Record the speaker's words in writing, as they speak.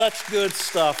Such good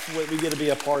stuff what we get to be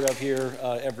a part of here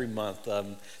every month.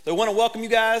 So I want to welcome you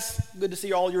guys. Good to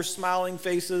see all your smiling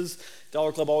faces.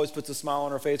 Dollar Club always puts a smile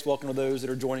on our face. Welcome to those that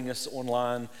are joining us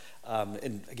online.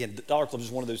 And again, Dollar Club is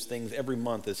just one of those things every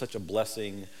month is such a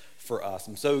blessing for us.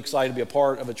 I'm so excited to be a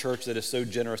part of a church that is so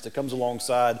generous, that comes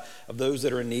alongside of those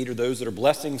that are in need or those that are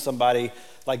blessing somebody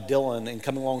like Dylan and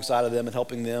coming alongside of them and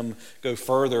helping them go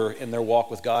further in their walk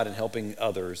with God and helping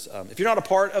others. If you're not a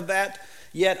part of that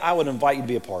yet, I would invite you to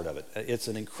be a part of it. It's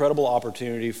an incredible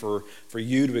opportunity for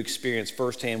you to experience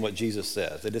firsthand what Jesus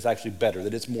says, that it's actually better,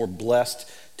 that it's more blessed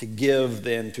to give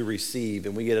than to receive,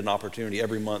 and we get an opportunity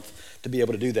every month to be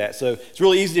able to do that. So it's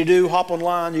really easy to do. Hop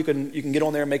online. You can get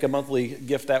on there and make a monthly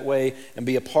gift that way and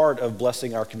be a part of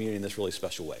blessing our community in this really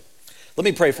special way. Let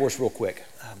me pray for us real quick.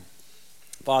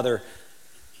 Father,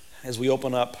 as we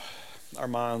open up our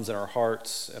minds and our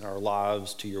hearts and our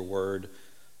lives to your word,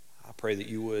 I pray that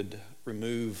you would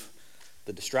remove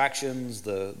the distractions,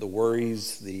 the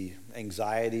worries, the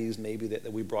anxieties maybe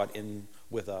that we brought in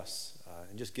with us,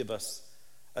 and just give us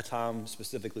a time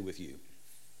specifically with you.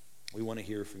 We want to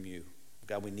hear from you.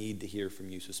 God, we need to hear from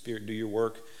you. So Spirit, do your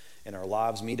work in our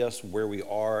lives. Meet us where we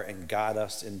are and guide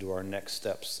us into our next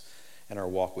steps in our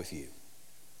walk with you.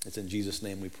 It's in Jesus'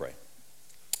 name we pray.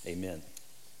 Amen.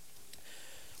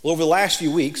 Well, over the last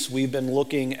few weeks, we've been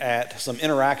looking at some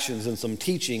interactions and some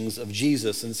teachings of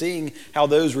Jesus and seeing how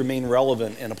those remain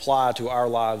relevant and apply to our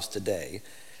lives today.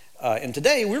 And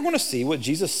today, we're going to see what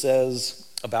Jesus says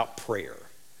about prayer.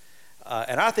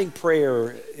 And I think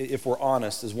prayer, if we're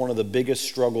honest, is one of the biggest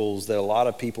struggles that a lot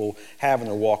of people have in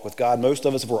their walk with God. Most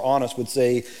of us, if we're honest, would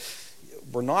say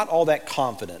we're not all that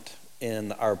confident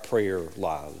in our prayer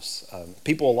lives.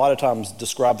 People a lot of times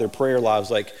describe their prayer lives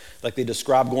like they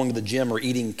describe going to the gym or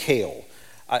eating kale.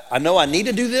 I know I need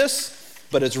to do this,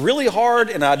 but it's really hard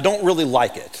and I don't really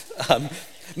like it.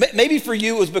 Maybe for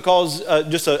you it was because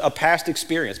just a past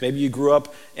experience. Maybe you grew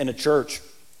up in a church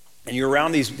and you're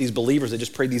around these believers that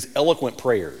just prayed these eloquent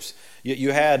prayers.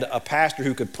 You had a pastor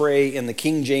who could pray in the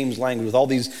King James language with all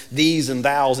these these and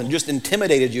thous and just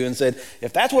intimidated you and said,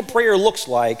 if that's what prayer looks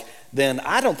like, then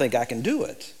I don't think I can do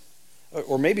it.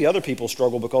 Or maybe other people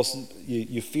struggle because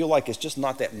you feel like it's just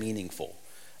not that meaningful.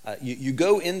 You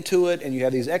go into it and you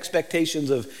have these expectations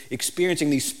of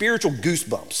experiencing these spiritual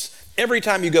goosebumps every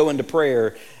time you go into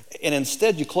prayer, and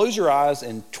instead you close your eyes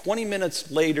and 20 minutes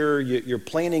later you're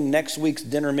planning next week's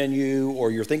dinner menu,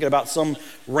 or you're thinking about some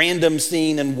random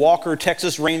scene in Walker,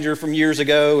 Texas Ranger from years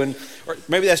ago, or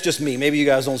maybe that's just me. Maybe you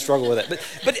guys don't struggle with that.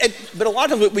 But a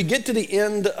lot of times we get to the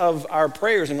end of our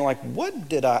prayers and we're like, what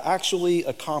did I actually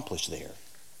accomplish there?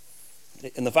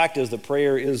 And the fact is that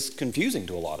prayer is confusing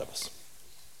to a lot of us.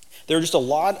 There are just a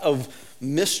lot of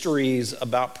mysteries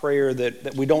about prayer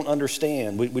that we don't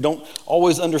understand. We don't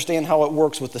always understand how it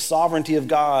works with the sovereignty of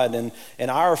God and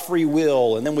our free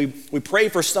will. And then we pray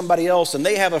for somebody else and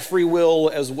they have a free will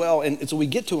as well. And so we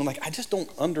get to it and like, I just don't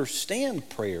understand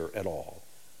prayer at all.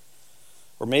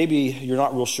 Or maybe you're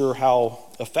not real sure how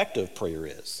effective prayer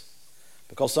is.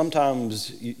 Because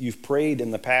sometimes you've prayed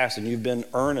in the past and you've been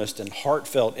earnest and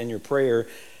heartfelt in your prayer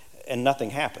and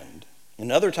nothing happened.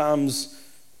 And other times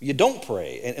you don't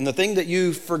pray, and the thing that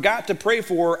you forgot to pray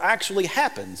for actually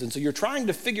happens. And so you're trying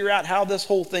to figure out how this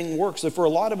whole thing works. So for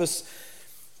a lot of us,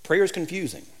 prayer is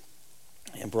confusing.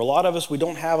 And for a lot of us, we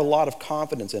don't have a lot of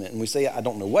confidence in it. And we say, I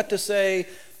don't know what to say.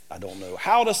 I don't know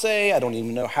how to say. I don't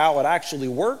even know how it actually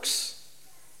works.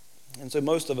 And so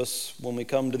most of us, when we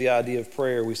come to the idea of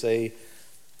prayer, we say,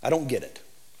 I don't get it.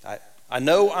 I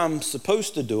know I'm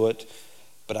supposed to do it,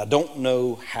 but I don't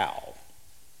know how.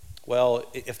 Well,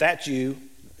 if that's you,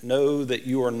 know that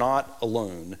you are not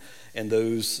alone in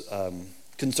those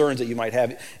concerns that you might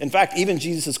have. In fact, even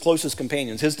Jesus' closest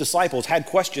companions, his disciples, had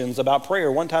questions about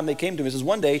prayer. One time they came to him. It says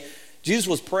one day, Jesus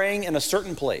was praying in a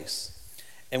certain place.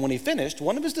 And when he finished,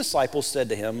 one of his disciples said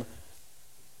to him,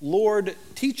 Lord,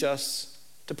 teach us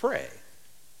to pray.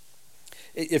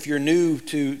 If you're new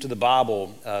to the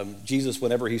Bible, Jesus,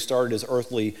 whenever he started his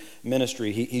earthly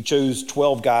ministry, he chose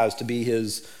 12 guys to be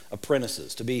his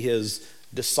apprentices, to be his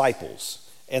disciples.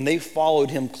 And they followed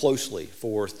him closely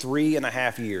for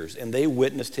 3.5 years, and they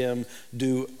witnessed him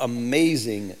do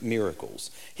amazing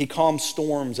miracles. He calmed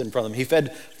storms in front of them. He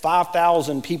fed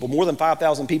 5,000 people, more than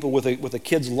 5,000 people with a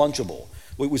kid's Lunchable.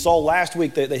 We saw last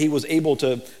week that he was able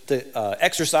to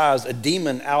exorcise a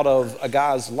demon out of a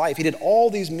guy's life. He did all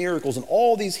these miracles and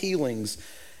all these healings,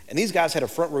 and these guys had a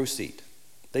front row seat.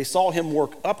 They saw him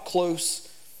work up close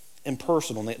and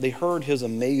personal. They heard his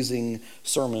amazing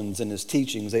sermons and his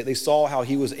teachings. They saw how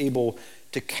he was able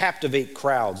to captivate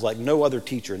crowds like no other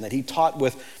teacher, and that he taught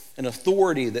with an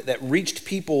authority that reached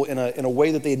people in a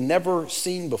way that they had never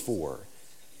seen before.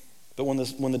 But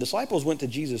when the disciples went to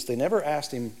Jesus, they never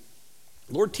asked him,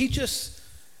 Lord, teach us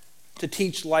to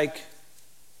teach like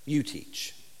you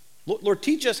teach. Lord,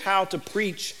 teach us how to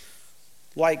preach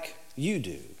like you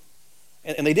do.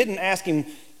 And they didn't ask him,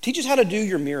 teach us how to do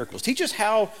your miracles. Teach us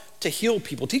how to heal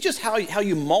people. Teach us how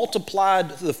you multiplied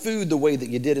the food the way that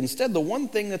you did. Instead, the one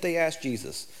thing that they asked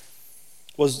Jesus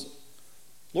was,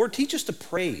 Lord, teach us to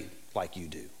pray like you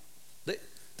do.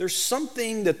 There's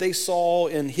something that they saw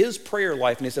in his prayer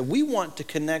life, and they said, we want to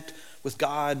connect with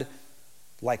God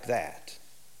like that.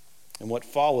 And what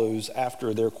follows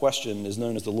after their question is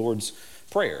known as the Lord's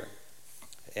Prayer.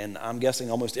 And I'm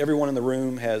guessing almost everyone in the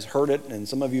room has heard it, and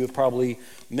some of you have probably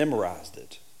memorized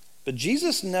it. But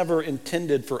Jesus never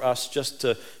intended for us just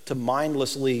to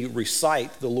mindlessly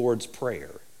recite the Lord's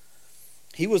Prayer.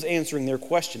 He was answering their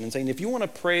question and saying, if you want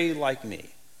to pray like me,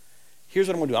 here's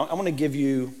what I'm going to do. I'm going to give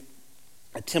you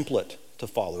a template to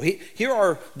follow. Here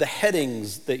are the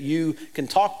headings that you can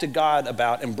talk to God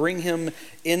about and bring him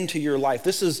into your life.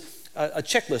 This is a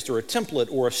checklist or a template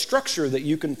or a structure that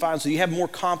you can find so you have more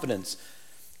confidence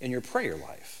in your prayer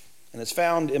life. And it's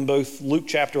found in both Luke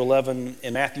chapter 11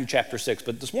 and Matthew chapter 6.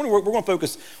 But this morning we're going to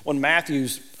focus on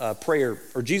Matthew's prayer,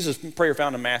 or Jesus' prayer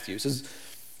found in Matthew. It says,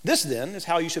 this then is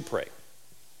how you should pray.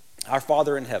 Our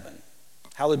Father in heaven,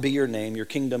 hallowed be your name, your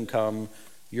kingdom come,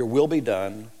 your will be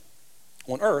done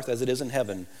on earth as it is in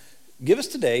heaven. Give us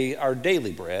today our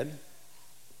daily bread,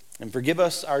 and forgive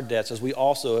us our debts as we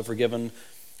also have forgiven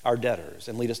our debtors.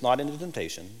 And lead us not into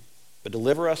temptation, but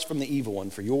deliver us from the evil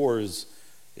one. For yours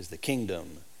is the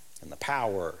kingdom and the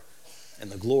power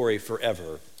and the glory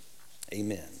forever.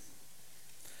 Amen.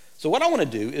 So what I want to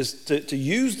do is to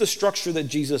use the structure that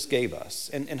Jesus gave us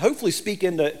and hopefully speak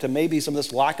into maybe some of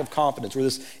this lack of confidence or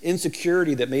this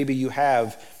insecurity that maybe you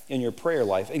have in your prayer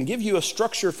life, and give you a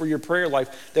structure for your prayer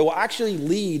life that will actually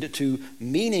lead to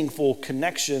meaningful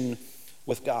connection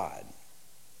with God.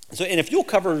 So, and if you'll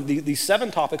cover these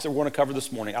 7 topics that we're going to cover this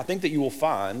morning, I think that you will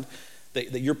find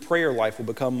that your prayer life will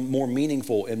become more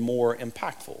meaningful and more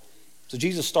impactful. So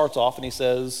Jesus starts off and he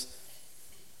says,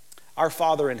 our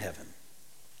Father in heaven.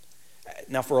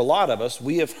 Now, for a lot of us,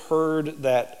 we have heard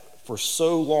that for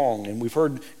so long, and we've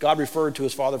heard God referred to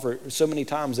as Father for so many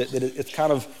times that it's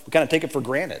kind of, we kind of take it for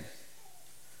granted.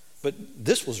 But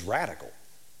this was radical.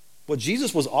 What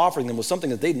Jesus was offering them was something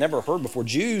that they'd never heard before.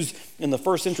 Jews in the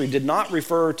first century did not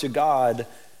refer to God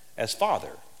as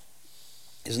Father.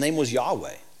 His name was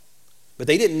Yahweh. But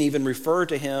they didn't even refer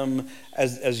to him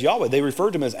as Yahweh. They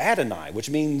referred to him as Adonai, which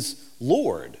means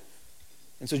Lord.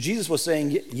 And so Jesus was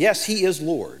saying, yes, he is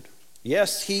Lord.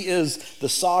 Yes, he is the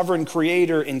sovereign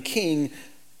creator and king,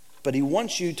 but he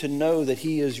wants you to know that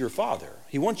he is your Father.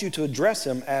 He wants you to address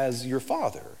him as your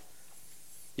Father.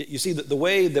 You see, the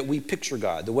way that we picture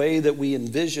God, the way that we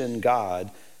envision God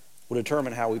will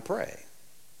determine how we pray.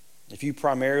 If you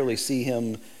primarily see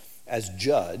him as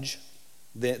judge,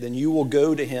 then you will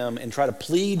go to him and try to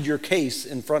plead your case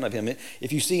in front of him.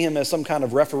 If you see him as some kind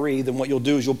of referee, then what you'll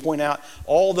do is you'll point out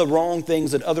all the wrong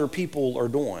things that other people are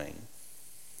doing.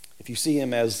 If you see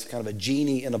him as kind of a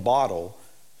genie in a bottle,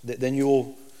 then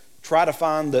you'll try to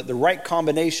find the right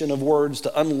combination of words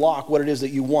to unlock what it is that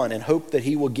you want and hope that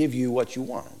he will give you what you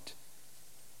want.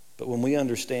 But when we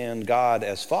understand God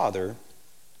as Father,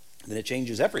 then it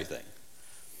changes everything.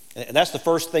 And that's the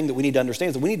first thing that we need to understand,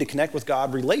 is that we need to connect with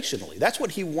God relationally. That's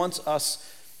what he wants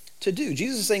us to do.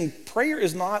 Jesus is saying prayer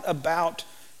is not about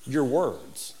your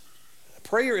words.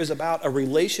 Prayer is about a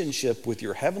relationship with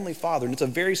your heavenly Father, and it's a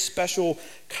very special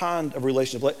kind of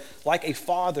relationship, like a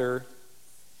father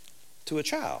to a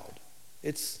child.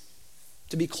 It's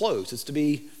to be close, it's to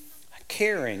be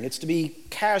caring, it's to be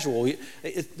casual.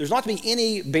 There's not to be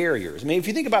any barriers. I mean, if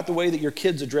you think about the way that your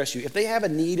kids address you, if they have a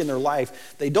need in their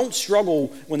life, they don't struggle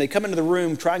when they come into the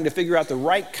room trying to figure out the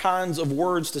right kinds of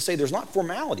words to say. There's not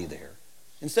formality there.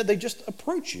 Instead, they just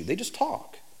approach you, they just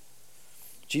talk.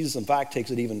 Jesus, in fact,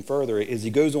 takes it even further as he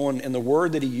goes on, and the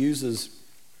word that he uses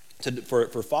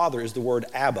for Father is the word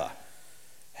Abba.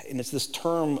 And it's this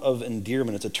term of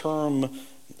endearment. It's a term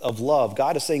of love.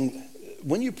 God is saying,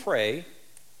 when you pray,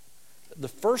 the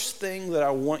first thing that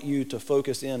I want you to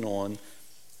focus in on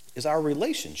is our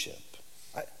relationship.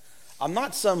 I'm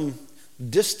not some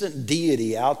distant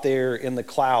deity out there in the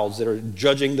clouds that are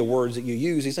judging the words that you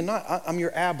use. He said, no, I'm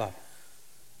your Abba.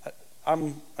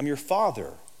 I'm your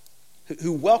Father,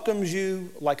 who welcomes you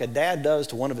like a dad does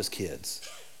to one of his kids.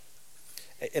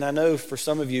 And I know for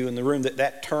some of you in the room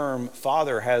that term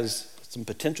father has some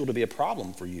potential to be a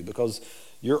problem for you, because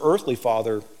your earthly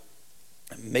father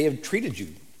may have treated you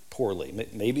poorly.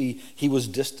 Maybe he was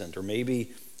distant, or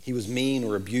maybe he was mean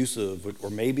or abusive, or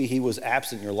maybe he was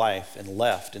absent in your life and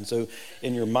left. And so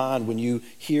in your mind, when you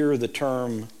hear the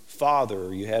term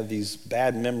father, you have these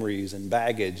bad memories and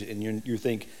baggage, and you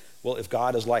think, well, if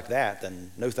God is like that,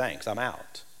 then no thanks, I'm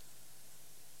out.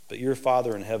 But your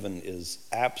Father in heaven is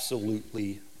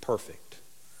absolutely perfect.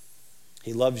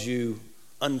 He loves you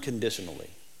unconditionally.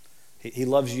 He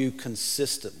loves you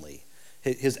consistently.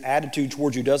 His attitude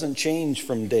towards you doesn't change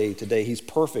from day to day. He's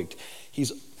perfect.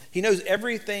 He knows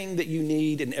everything that you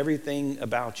need and everything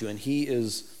about you, and he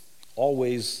is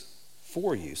always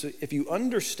for you. So if you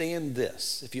understand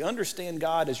this, if you understand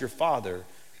God as your Father,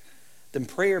 then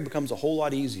prayer becomes a whole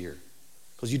lot easier,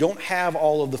 because you don't have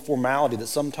all of the formality that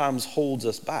sometimes holds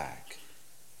us back.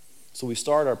 So we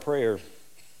start our prayer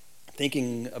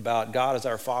thinking about God as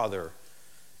our Father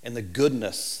and the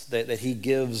goodness that he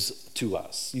gives to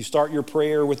us. You start your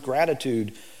prayer with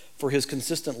gratitude for his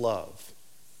consistent love,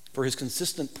 for his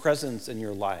consistent presence in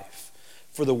your life,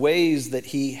 for the ways that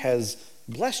he has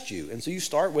blessed you. And so you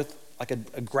start with like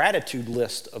a gratitude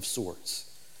list of sorts.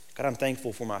 God, I'm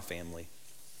thankful for my family.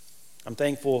 I'm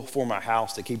thankful for my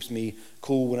house that keeps me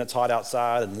cool when it's hot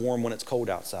outside and warm when it's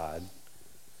cold outside.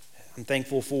 I'm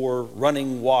thankful for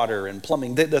running water and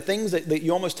plumbing, the things that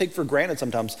you almost take for granted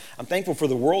sometimes. I'm thankful for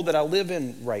the world that I live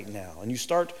in right now. And you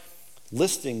start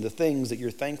listing the things that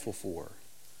you're thankful for.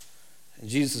 And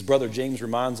Jesus' brother James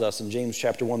reminds us in James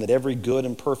chapter 1 that every good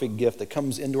and perfect gift that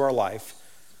comes into our life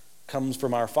comes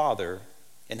from our Father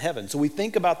in heaven. So we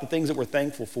think about the things that we're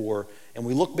thankful for, and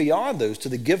we look beyond those to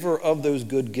the giver of those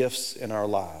good gifts in our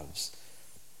lives.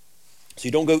 So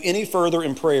you don't go any further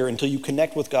in prayer until you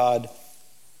connect with God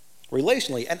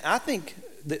relationally. And I think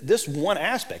that this one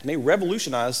aspect may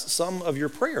revolutionize some of your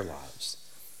prayer lives.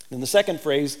 And the second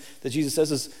phrase that Jesus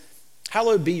says is,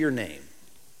 hallowed be your name.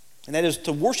 And that is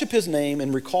to worship his name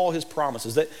and recall his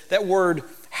promises. That word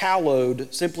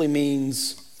hallowed simply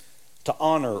means to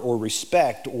honor or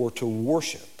respect or to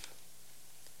worship.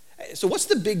 So what's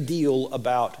the big deal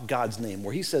about God's name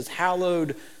where he says,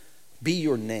 hallowed be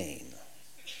your name?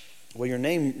 Well, your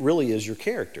name really is your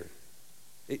character.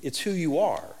 It's who you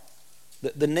are.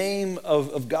 The name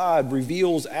of God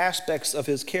reveals aspects of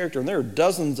his character, and there are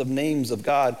dozens of names of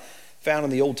God found in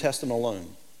the Old Testament alone.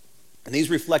 And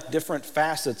these reflect different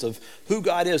facets of who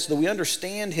God is so that we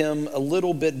understand him a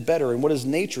little bit better and what his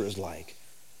nature is like.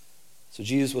 So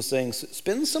Jesus was saying,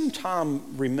 spend some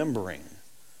time remembering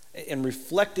and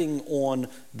reflecting on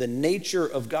the nature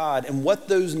of God and what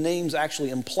those names actually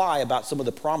imply about some of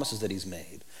the promises that he's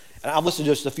made. And I've listed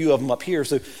just a few of them up here.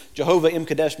 So Jehovah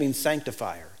M'Kadesh means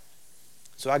sanctifier.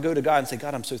 So I go to God and say,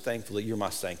 God, I'm so thankful that you're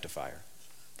my sanctifier,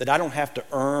 that I don't have to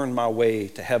earn my way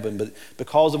to heaven, but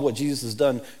because of what Jesus has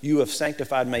done, you have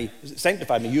sanctified me.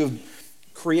 You have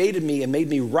created me and made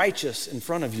me righteous in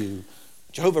front of you.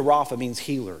 Jehovah Rapha means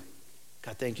healer.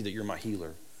 God, thank you that you're my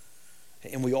healer.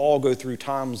 And we all go through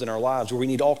times in our lives where we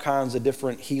need all kinds of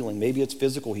different healing. Maybe it's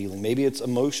physical healing. Maybe it's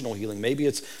emotional healing. Maybe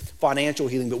it's financial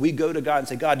healing. But we go to God and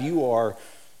say, God, you are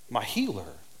my healer.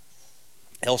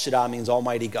 El Shaddai means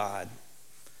Almighty God.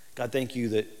 God, thank you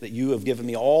that you have given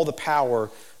me all the power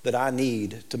that I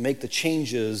need to make the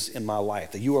changes in my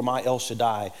life, that you are my El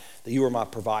Shaddai, that you are my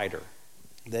provider,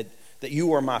 that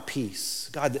you are my peace.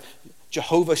 God,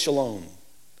 Jehovah Shalom,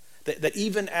 that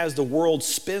even as the world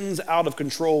spins out of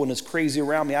control and is crazy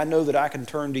around me, I know that I can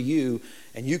turn to you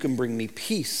and you can bring me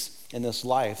peace in this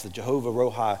life, that Jehovah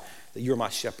Rohi, that you're my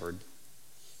shepherd.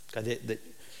 God, that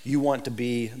you want to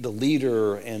be the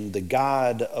leader and the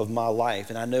God of my life.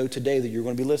 And I know today that you're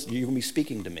going to be listening, you're going to be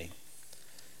speaking to me.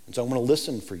 And so I'm going to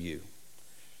listen for you.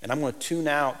 And I'm going to tune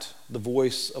out the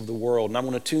voice of the world. And I'm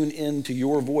going to tune into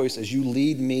your voice as you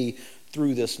lead me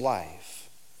through this life.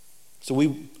 So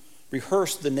we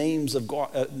rehearse the names of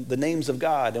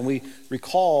God, and we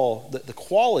recall the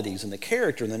qualities and the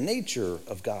character and the nature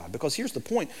of God. Because here's the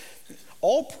point.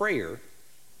 All prayer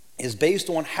is based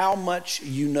on how much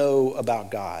you know about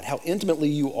God, how intimately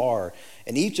you are.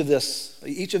 And each of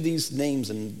these names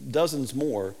and dozens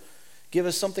more give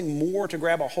us something more to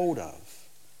grab a hold of.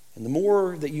 And the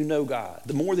more that you know God,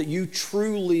 the more that you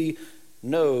truly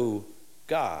know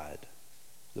God,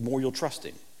 the more you'll trust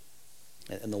him.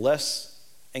 And the less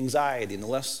anxiety and the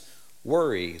less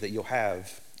worry that you'll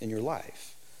have in your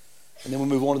life. And then we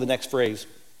move on to the next phrase.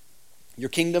 Your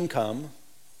kingdom come,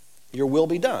 your will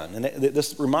be done. And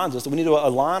this reminds us that we need to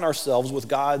align ourselves with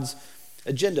God's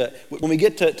agenda. When we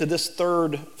get to this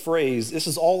third phrase, this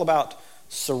is all about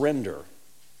surrender.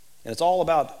 And it's all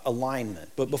about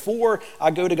alignment. But before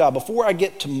I go to God, before I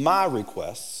get to my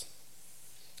requests,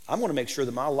 I'm going to make sure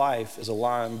that my life is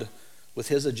aligned with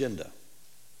his agenda,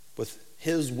 with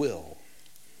his will.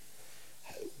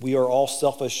 we are all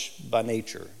selfish by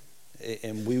nature,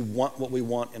 and we want what we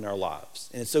want in our lives.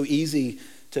 And it's so easy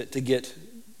to get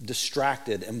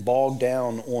distracted and bogged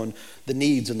down on the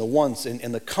needs and the wants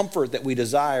and the comfort that we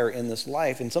desire in this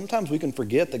life. And sometimes we can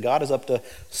forget that God is up to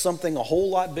something a whole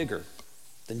lot bigger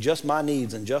than just my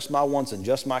needs and just my wants and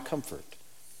just my comfort.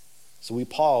 So we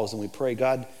pause and we pray,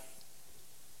 God,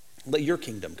 let your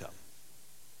kingdom come.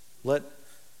 Let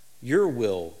your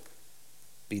will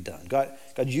be done. God,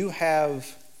 you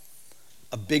have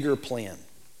a bigger plan.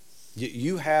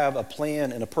 You have a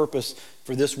plan and a purpose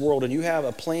for this world, and you have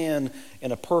a plan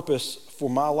and a purpose for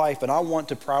my life, and I want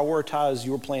to prioritize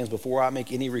your plans before I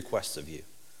make any requests of you.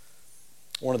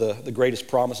 One of the greatest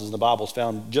promises in the Bible is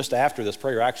found just after this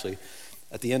prayer, actually,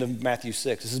 at the end of Matthew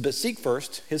 6. It says, but seek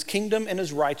first his kingdom and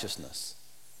his righteousness,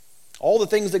 all the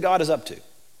things that God is up to.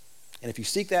 And if you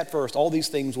seek that first, all these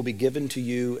things will be given to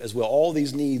you as well. All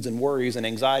these needs and worries and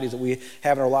anxieties that we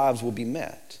have in our lives will be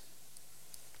met.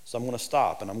 So I'm going to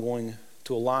stop and I'm going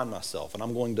to align myself and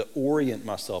I'm going to orient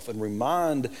myself and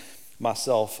remind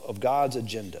myself of God's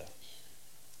agenda.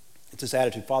 It's this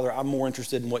attitude, Father, I'm more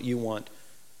interested in what you want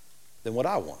than what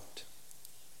I want.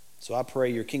 So I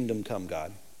pray your kingdom come,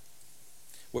 God.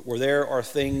 Where there are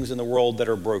things in the world that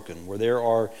are broken, where there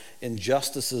are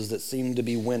injustices that seem to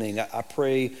be winning, I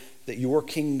pray that your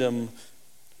kingdom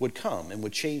would come and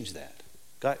would change that.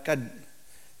 God,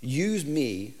 use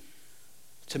me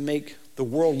to make the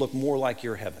world look more like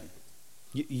your heaven.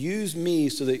 Use me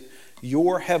so that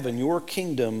your heaven, your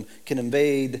kingdom can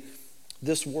invade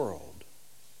this world.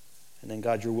 And then,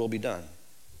 God, your will be done.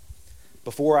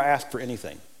 Before I ask for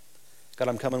anything, God,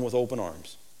 I'm coming with open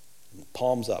arms,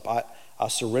 palms up. I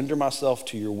surrender myself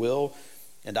to your will,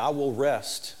 and I will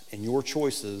rest in your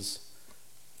choices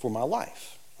for my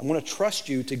life. I'm going to trust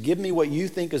you to give me what you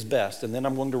think is best, and then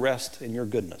I'm going to rest in your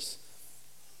goodness.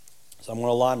 So I'm going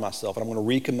to align myself, and I'm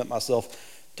going to recommit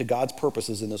myself to God's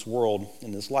purposes in this world,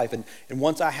 in this life. And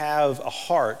once I have a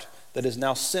heart that is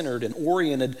now centered and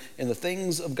oriented in the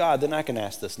things of God, then I can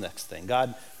ask this next thing.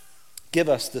 God, give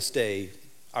us this day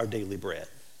our daily bread.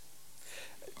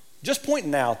 Just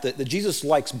pointing out that Jesus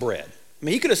likes bread. I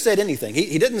mean, he could have said anything.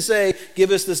 He didn't say, give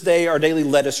us this day our daily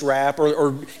lettuce wrap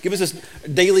or give us this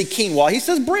daily quinoa. He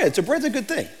says bread, so bread's a good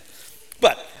thing.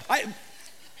 But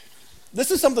this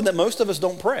is something that most of us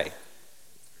don't pray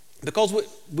because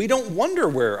we don't wonder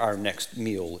where our next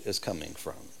meal is coming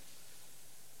from.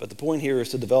 But the point here is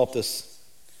to develop this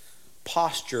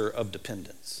posture of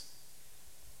dependence.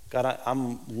 God,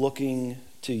 I'm looking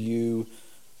to you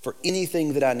for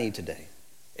anything that I need today.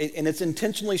 And it's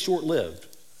intentionally short-lived.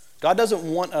 God doesn't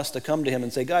want us to come to him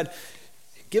and say, God,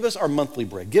 give us our monthly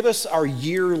bread. Give us our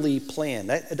yearly plan.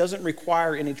 It doesn't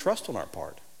require any trust on our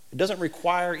part. It doesn't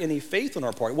require any faith on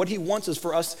our part. What he wants is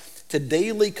for us to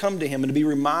daily come to him and to be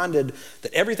reminded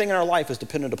that everything in our life is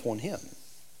dependent upon him.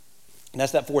 And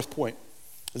that's that fourth point,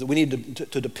 is that we need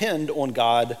to depend on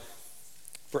God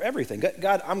for everything.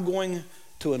 God, I'm going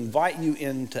to invite you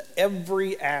into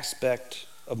every aspect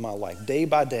of my life, day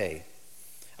by day.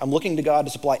 I'm looking to God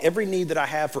to supply every need that I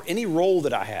have for any role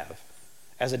that I have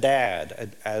as a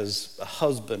dad, as a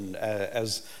husband,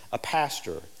 as a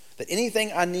pastor, that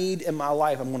anything I need in my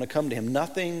life, I'm going to come to him.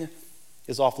 Nothing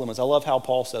is off limits. I love how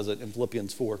Paul says it in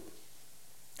Philippians 4.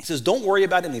 He says, don't worry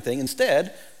about anything.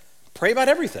 Instead, pray about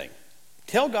everything.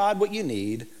 Tell God what you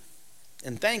need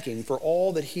and thank him for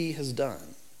all that he has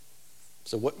done.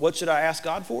 So what should I ask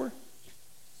God for?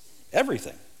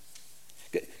 Everything.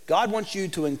 God wants you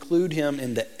to include him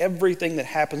into everything that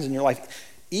happens in your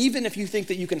life, even if you think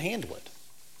that you can handle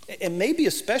it. And maybe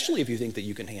especially if you think that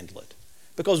you can handle it.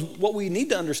 Because what we need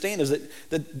to understand is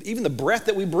that even the breath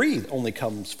that we breathe only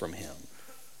comes from him.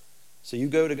 So you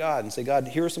go to God and say, God,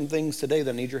 here are some things today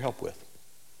that I need your help with.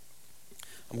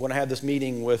 I'm going to have this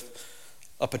meeting with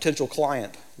a potential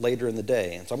client later in the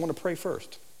day, and so I'm going to pray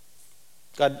first.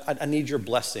 God, I need your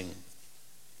blessing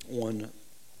on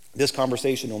this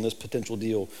conversation, on this potential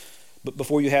deal. But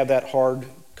before you have that hard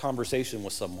conversation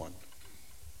with someone,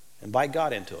 invite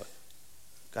God into it.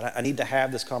 God, I need to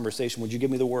have this conversation. Would you give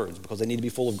me the words? Because they need to be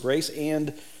full of grace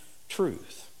and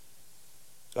truth.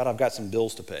 God, I've got some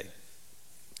bills to pay,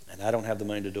 and I don't have the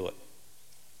money to do it.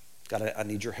 God, I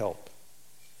need your help.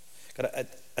 God,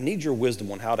 I need your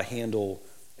wisdom on how to handle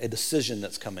a decision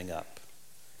that's coming up.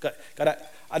 God,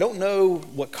 I don't know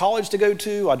what college to go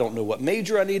to. I don't know what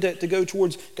major I need to go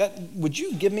towards. God, would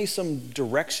you give me some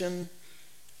direction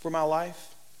for my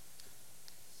life?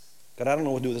 God, I don't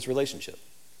know what to do with this relationship.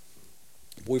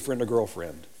 Boyfriend or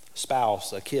girlfriend,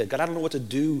 spouse, a kid. God, I don't know what to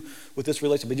do with this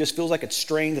relationship. It just feels like it's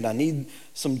strained and I need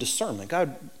some discernment.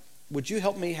 God, would you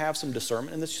help me have some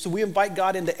discernment in this? So we invite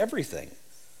God into everything.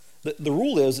 The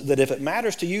rule is that if it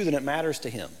matters to you, then it matters to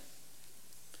him.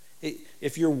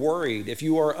 If you're worried, if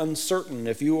you are uncertain,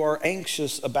 if you are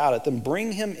anxious about it, then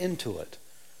bring him into it.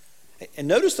 And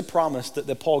notice the promise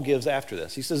that Paul gives after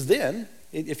this. He says, then,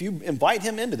 if you invite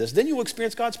him into this, then you will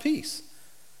experience God's peace,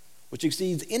 which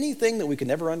exceeds anything that we can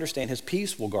ever understand. His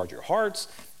peace will guard your hearts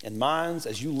and minds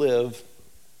as you live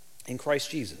in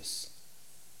Christ Jesus.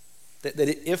 That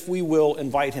if we will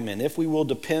invite him in, if we will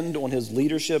depend on his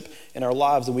leadership in our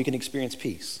lives, then we can experience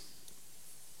peace.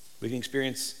 We can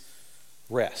experience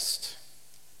rest.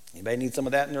 Anybody need some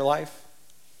of that in their life?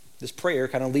 This prayer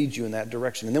kind of leads you in that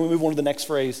direction. And then we move on to the next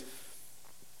phrase.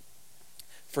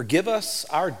 Forgive us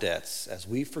our debts as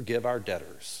we forgive our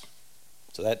debtors.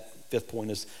 So that fifth point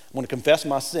is, I'm going to confess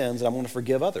my sins and I'm going to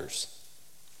forgive others.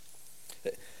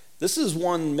 This is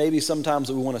one maybe sometimes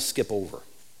that we want to skip over,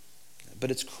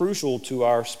 but it's crucial to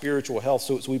our spiritual health.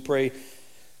 So we pray,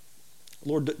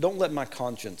 Lord, don't let my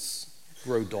conscience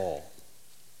grow dull.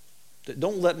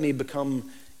 Don't let me become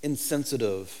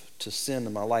insensitive to sin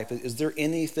in my life. Is there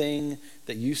anything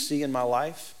that you see in my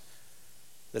life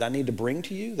that I need to bring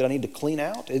to you, that I need to clean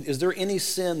out? Is there any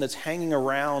sin that's hanging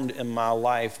around in my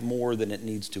life more than it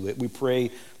needs to? We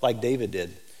pray like David did.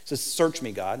 He says, search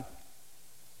me, God,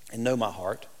 and know my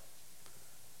heart.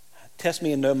 Test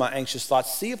me and know my anxious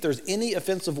thoughts. See if there's any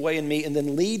offensive way in me, and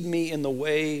then lead me in the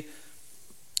way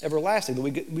everlasting.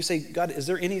 We say, God, is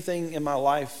there anything in my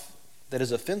life that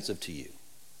is offensive to you?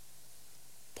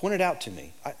 Point it out to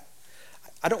me.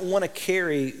 I don't want to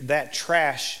carry that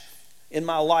trash in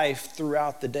my life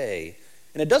throughout the day.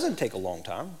 And it doesn't take a long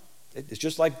time. It's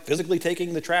just like physically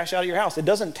taking the trash out of your house. It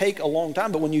doesn't take a long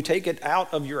time, but when you take it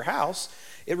out of your house,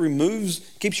 it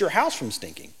keeps your house from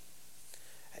stinking.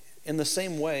 In the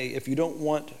same way, if you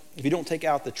don't take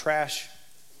out the trash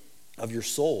of your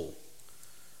soul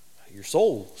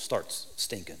starts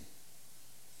stinking.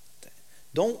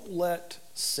 Don't let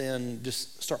sin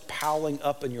just start piling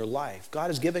up in your life.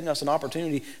 God is giving us an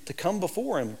opportunity to come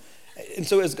before him. And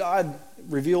so as God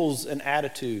reveals an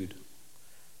attitude,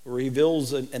 or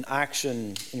reveals an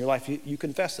action in your life, you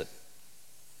confess it.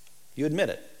 You admit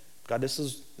it. God, this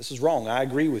is wrong. I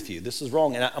agree with you. This is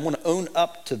wrong, and I'm going to own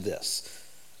up to this.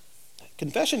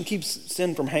 Confession keeps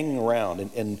sin from hanging around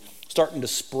and starting to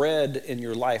spread in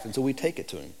your life, and so we take it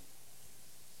to him.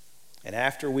 And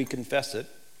after we confess it,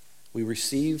 we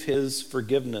receive his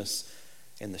forgiveness,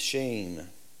 and the shame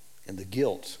and the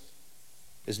guilt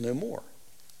is no more.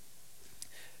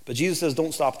 But Jesus says,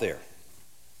 don't stop there.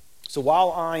 So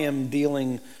while I am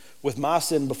dealing with my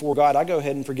sin before God, I go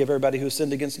ahead and forgive everybody who has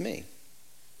sinned against me.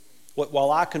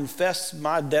 While I confess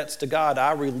my debts to God,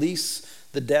 I release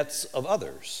the debts of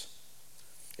others.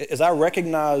 As I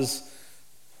recognize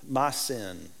my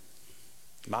sin,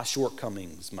 my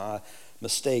shortcomings, my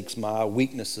mistakes, my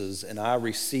weaknesses, and I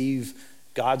receive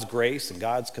God's grace and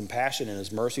God's compassion and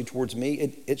his mercy towards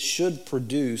me, it should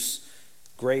produce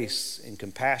grace and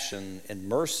compassion and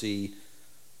mercy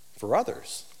for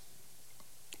others.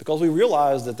 Because we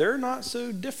realize that they're not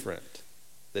so different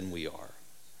than we are.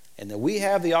 And that we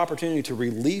have the opportunity to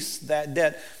release that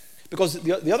debt. Because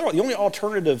the only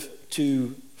alternative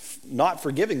to not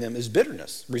forgiving them is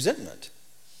bitterness, resentment.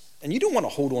 And you don't want to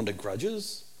hold on to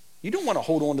grudges. You don't want to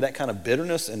hold on to that kind of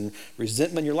bitterness and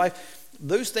resentment in your life.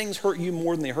 Those things hurt you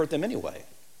more than they hurt them anyway.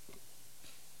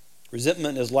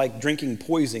 Resentment is like drinking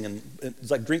poison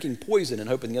and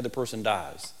hoping the other person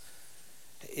dies.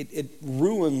 It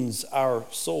ruins our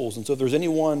souls. And so if there's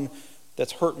anyone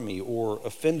that's hurt me or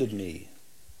offended me,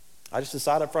 I just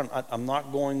decide up front, I'm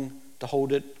not going to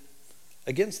hold it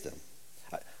against them.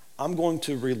 I'm going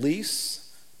to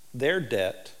release their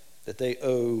debt that they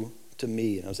owe to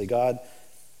me. And I say, God,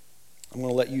 I'm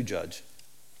going to let you judge.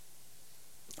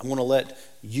 I'm going to let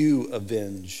you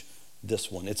avenge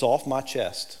this one. It's off my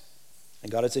chest.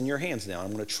 And God, it's in your hands now.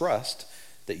 I'm going to trust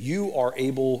that you are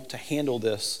able to handle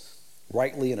this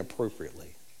rightly and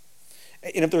appropriately.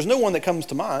 And if there's no one that comes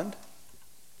to mind,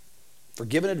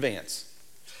 forgive in advance.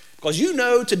 Because you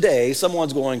know today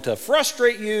someone's going to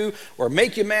frustrate you or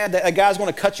make you mad. That a guy's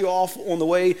going to cut you off on the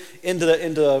way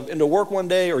into work one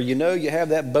day, or you know you have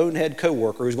that bonehead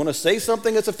coworker who's going to say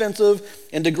something that's offensive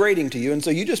and degrading to you. And so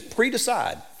you just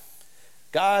pre-decide,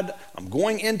 God, I'm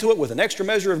going into it with an extra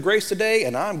measure of grace today,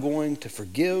 and I'm going to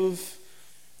forgive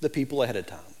the people ahead of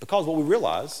time. Because what we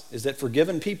realize is that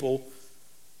forgiven people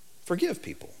forgive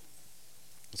people.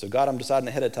 And so God, I'm deciding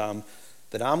ahead of time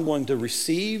that I'm going to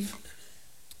receive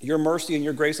your mercy and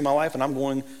your grace in my life, and I'm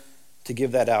going to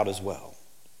give that out as well.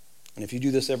 And if you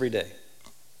do this every day,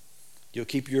 you'll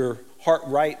keep your heart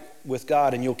right with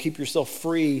God, and you'll keep yourself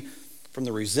free from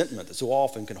the resentment that so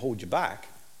often can hold you back.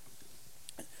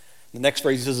 The next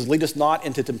phrase he says is, lead us not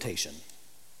into temptation.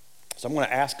 So I'm going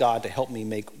to ask God to help me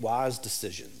make wise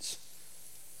decisions.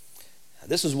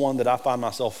 This is one that I find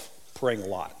myself praying a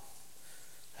lot.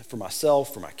 For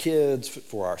myself, for my kids,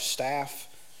 for our staff,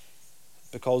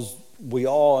 because we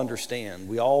all understand,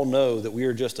 we all know that we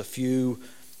are just a few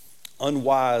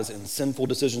unwise and sinful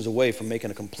decisions away from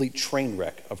making a complete train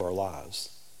wreck of our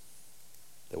lives.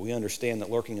 That we understand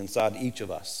that lurking inside each of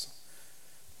us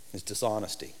is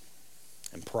dishonesty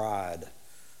and pride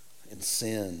and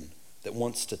sin that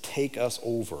wants to take us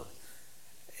over.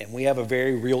 And we have a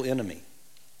very real enemy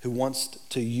who wants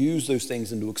to use those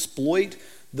things and to exploit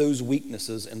those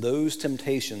weaknesses and those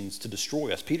temptations to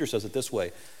destroy us. Peter says it this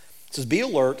way. He says, be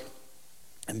alert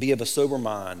and be of a sober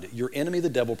mind. Your enemy, the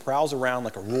devil, prowls around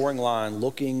like a roaring lion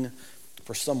looking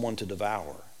for someone to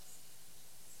devour.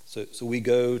 So we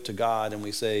go to God and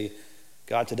we say,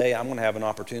 God, today I'm going to have an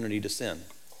opportunity to sin.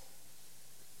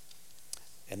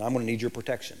 And I'm going to need your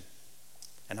protection.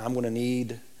 And I'm going to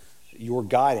need your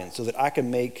guidance so that I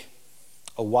can make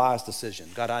a wise decision.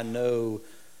 God, I know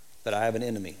that I have an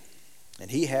enemy. And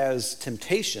he has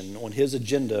temptation on his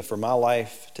agenda for my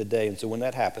life today. And so when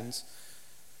that happens,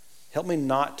 help me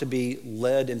not to be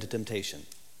led into temptation.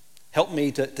 Help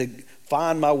me to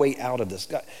find my way out of this.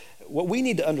 God, what we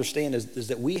need to understand is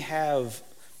that we have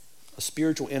a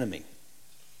spiritual enemy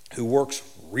who works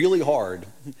really hard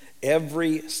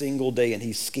every single day, and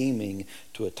he's scheming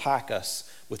to attack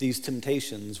us with these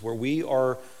temptations where we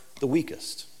are the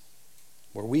weakest,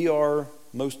 where we are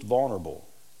most vulnerable.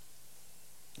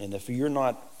 And if you're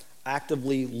not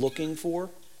actively looking for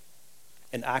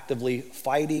and actively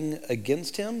fighting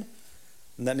against him,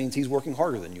 then that means he's working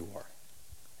harder than you are.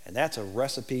 And that's a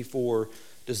recipe for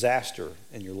disaster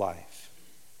in your life.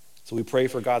 So we pray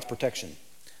for God's protection,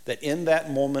 that in that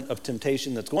moment of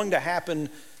temptation that's going to happen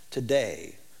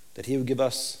today, that he would give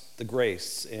us the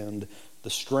grace and the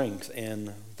strength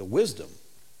and the wisdom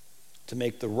to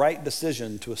make the right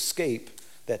decision to escape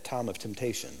that time of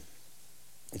temptation.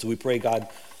 And so we pray, God,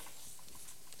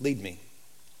 lead me.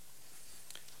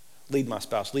 Lead my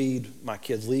spouse, lead my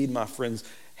kids, lead my friends.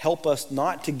 Help us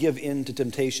not to give in to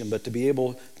temptation, but to be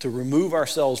able to remove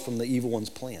ourselves from the evil one's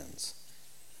plans.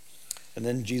 And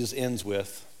then Jesus ends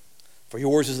with, for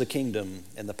yours is the kingdom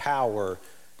and the power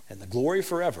and the glory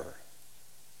forever.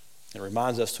 And it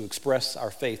reminds us to express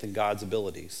our faith in God's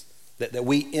abilities. That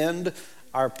we end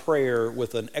our prayer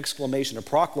with an exclamation, a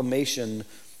proclamation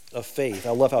of faith.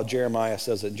 I love how Jeremiah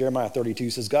says it. Jeremiah 32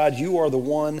 says, God, you are the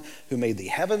one who made the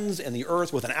heavens and the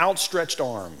earth with an outstretched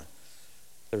arm.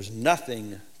 There's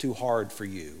nothing too hard for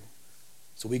you.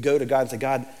 So we go to God and say,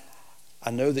 God,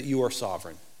 I know that you are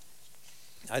sovereign.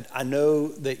 I know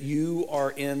that you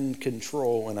are in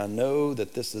control, and I know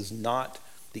that this is not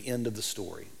the end of the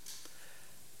story.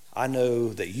 I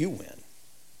know that you win.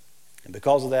 And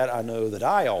because of that, I know that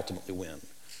I ultimately win.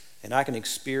 And I can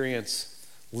experience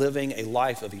living a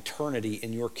life of eternity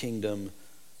in your kingdom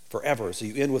forever. So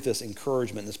you end with this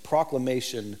encouragement, this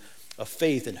proclamation of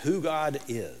faith in who God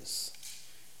is.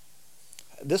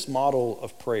 This model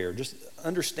of prayer, just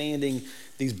understanding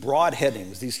these broad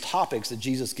headings, these topics that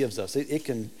Jesus gives us, it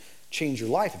can change your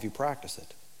life if you practice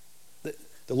it.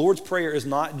 The Lord's Prayer is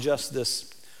not just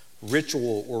this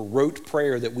ritual or rote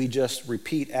prayer that we just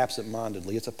repeat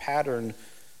absentmindedly. It's a pattern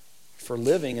for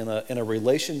living in a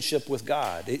relationship with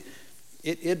God.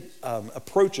 It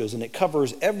approaches and it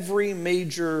covers every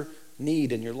major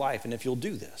need in your life. And if you'll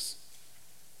do this,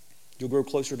 you'll grow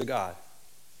closer to God.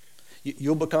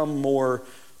 You'll become more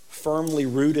firmly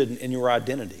rooted in your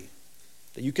identity.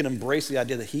 That you can embrace the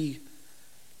idea that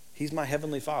He's my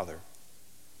heavenly Father.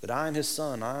 That I am His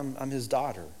son, I'm His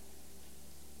daughter.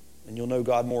 And you'll know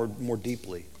God more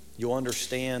deeply. You'll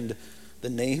understand the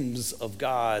names of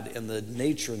God and the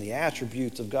nature and the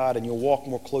attributes of God, and you'll walk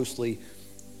more closely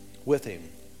with Him.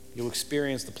 You'll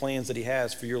experience the plans that He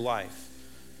has for your life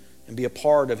and be a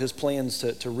part of His plans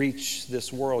to reach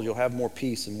this world. You'll have more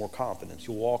peace and more confidence.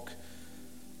 You'll walk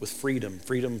with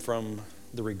freedom from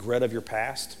the regret of your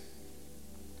past,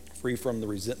 free from the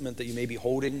resentment that you may be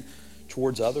holding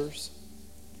towards others.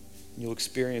 You'll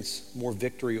experience more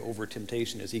victory over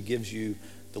temptation as He gives you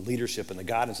the leadership and the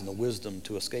guidance and the wisdom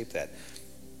to escape that.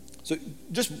 So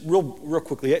just real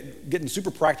quickly, getting super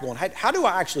practical on how do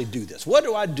I actually do this? What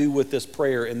do I do with this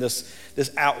prayer and this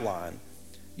outline?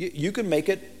 You can make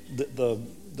it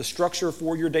the structure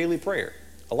for your daily prayer.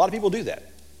 A lot of people do that.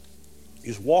 You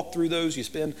just walk through those. You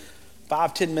spend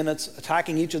 5-10 minutes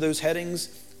attacking each of those headings,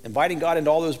 inviting God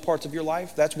into all those parts of your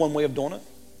life. That's one way of doing it.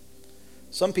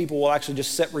 Some people will actually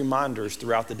just set reminders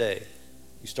throughout the day.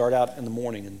 You start out in the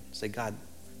morning and say, God,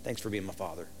 thanks for being my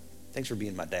father. Thanks for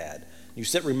being my dad. You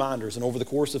set reminders, and over the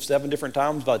course of 7 different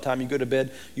times, by the time you go to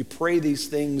bed, you pray these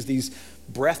things, these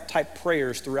breath-type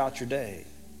prayers throughout your day.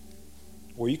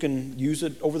 Or you can use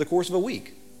it over the course of a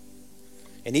week.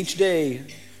 And each day,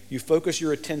 you focus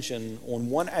your attention on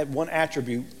one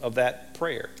attribute of that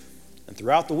prayer. And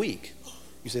throughout the week,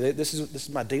 you say, this is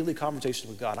my daily conversation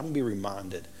with God. I'm going to be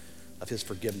reminded of his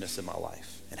forgiveness in my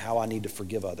life and how I need to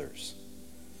forgive others.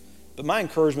 But my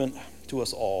encouragement to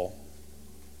us all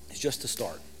is just to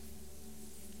start.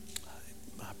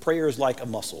 Prayer is like a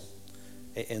muscle.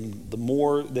 And the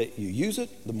more that you use it,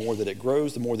 the more that it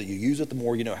grows, the more that you use it, the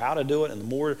more you know how to do it, and the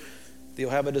more that you'll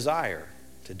have a desire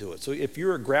to do it. So if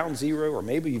you're at ground zero, or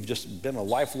maybe you've just been a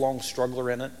lifelong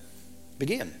struggler in it,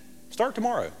 begin. Start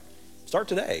tomorrow. Start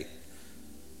today.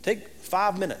 Take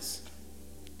 5 minutes.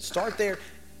 Start there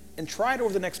and try it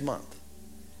over the next month.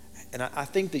 And I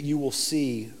think that you will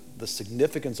see the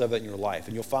significance of it in your life,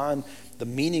 and you'll find the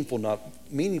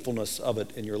meaningfulness of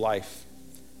it in your life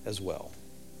as well.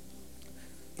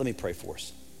 Let me pray for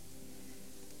us.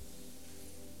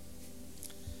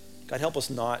 God, help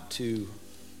us not to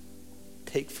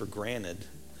take for granted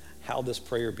how this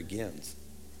prayer begins.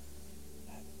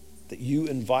 That you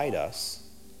invite us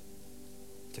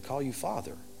to call you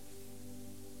Father.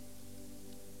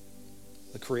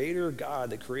 The Creator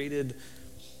God that created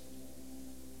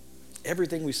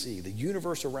everything we see, the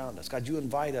universe around us. God, you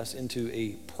invite us into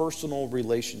a personal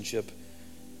relationship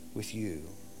with you.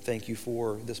 Thank you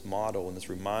for this model and this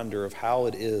reminder of how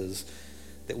it is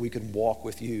that we can walk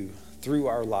with you through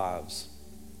our lives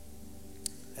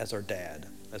as our dad,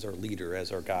 as our leader,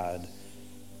 as our God.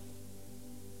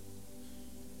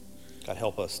 God,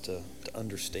 help us to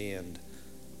understand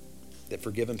that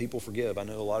forgiven people forgive. I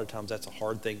know a lot of times that's a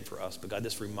hard thing for us, but God,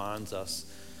 this reminds us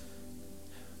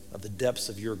of the depths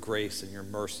of your grace and your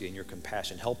mercy and your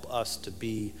compassion. Help us to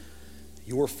be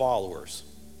your followers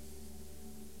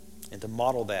and to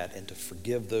model that and to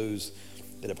forgive those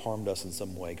that have harmed us in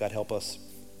some way. God, help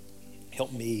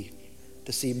me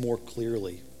to see more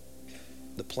clearly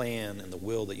the plan and the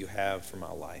will that you have for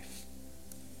my life.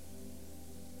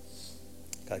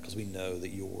 God, because we know that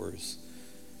yours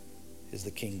is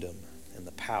the kingdom and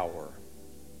the power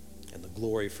and the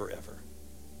glory forever.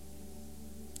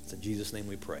 It's in Jesus' name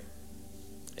we pray.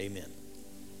 Amen.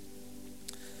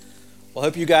 Well, I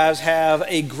hope you guys have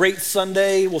a great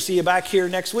Sunday. We'll see you back here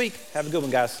next week. Have a good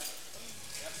one, guys.